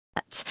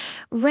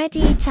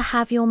Ready to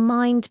have your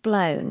mind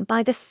blown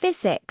by the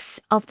physics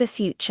of the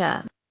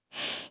future.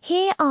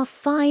 Here are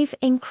 5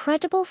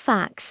 incredible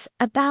facts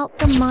about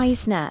the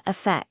Meissner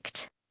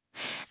Effect.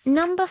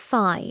 Number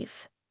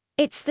 5.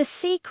 It's the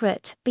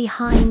secret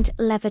behind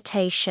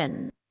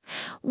levitation.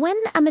 When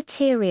a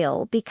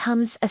material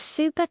becomes a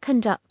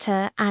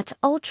superconductor at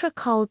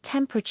ultra-cold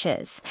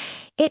temperatures,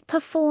 it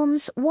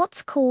performs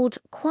what's called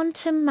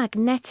quantum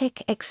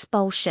magnetic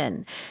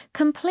expulsion,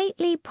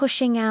 completely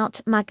pushing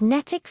out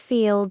magnetic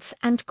fields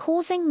and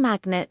causing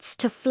magnets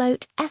to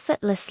float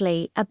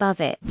effortlessly above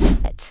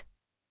it.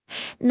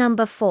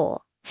 Number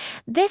 4.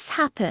 This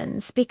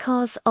happens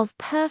because of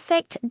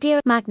perfect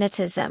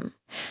diamagnetism.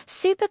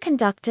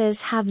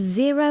 Superconductors have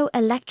zero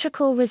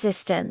electrical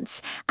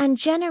resistance and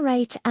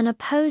generate an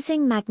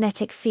opposing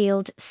magnetic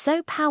field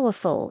so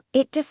powerful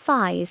it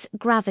defies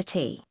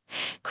gravity,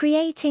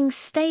 creating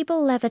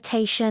stable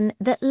levitation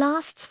that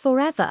lasts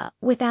forever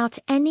without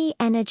any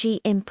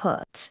energy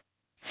input.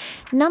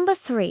 Number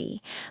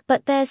 3.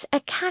 But there's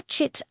a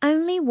catch: it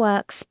only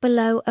works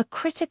below a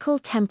critical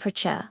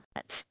temperature.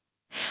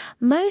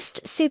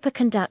 Most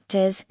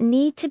superconductors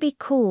need to be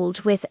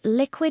cooled with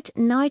liquid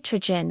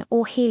nitrogen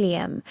or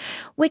helium,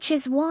 which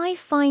is why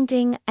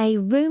finding a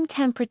room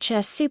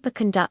temperature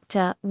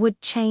superconductor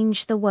would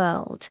change the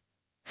world.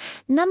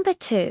 Number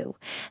 2.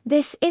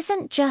 This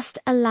isn't just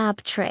a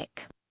lab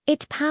trick.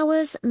 It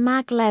powers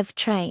Maglev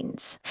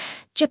trains.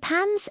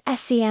 Japan's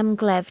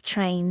Maglev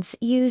trains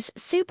use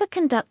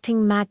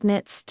superconducting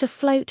magnets to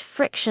float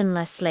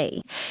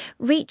frictionlessly,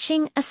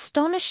 reaching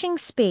astonishing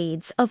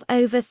speeds of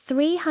over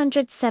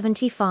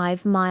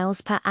 375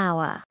 miles per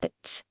hour.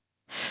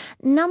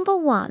 Number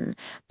 1.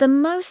 The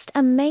most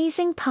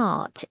amazing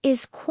part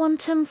is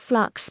quantum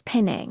flux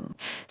pinning.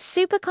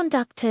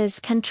 Superconductors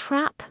can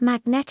trap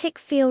magnetic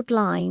field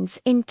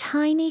lines in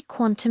tiny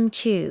quantum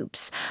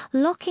tubes,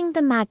 locking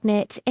the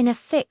magnet in a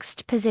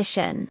fixed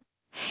position.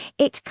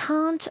 It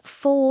can't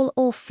fall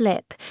or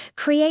flip,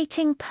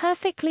 creating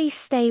perfectly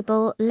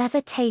stable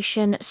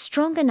levitation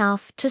strong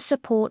enough to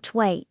support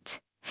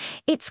weight.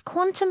 It's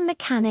quantum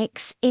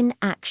mechanics in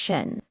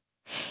action.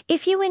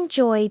 If you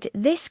enjoyed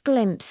this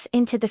glimpse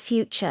into the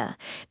future,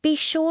 be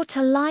sure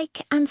to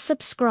like and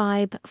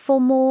subscribe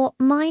for more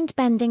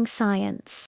mind-bending science.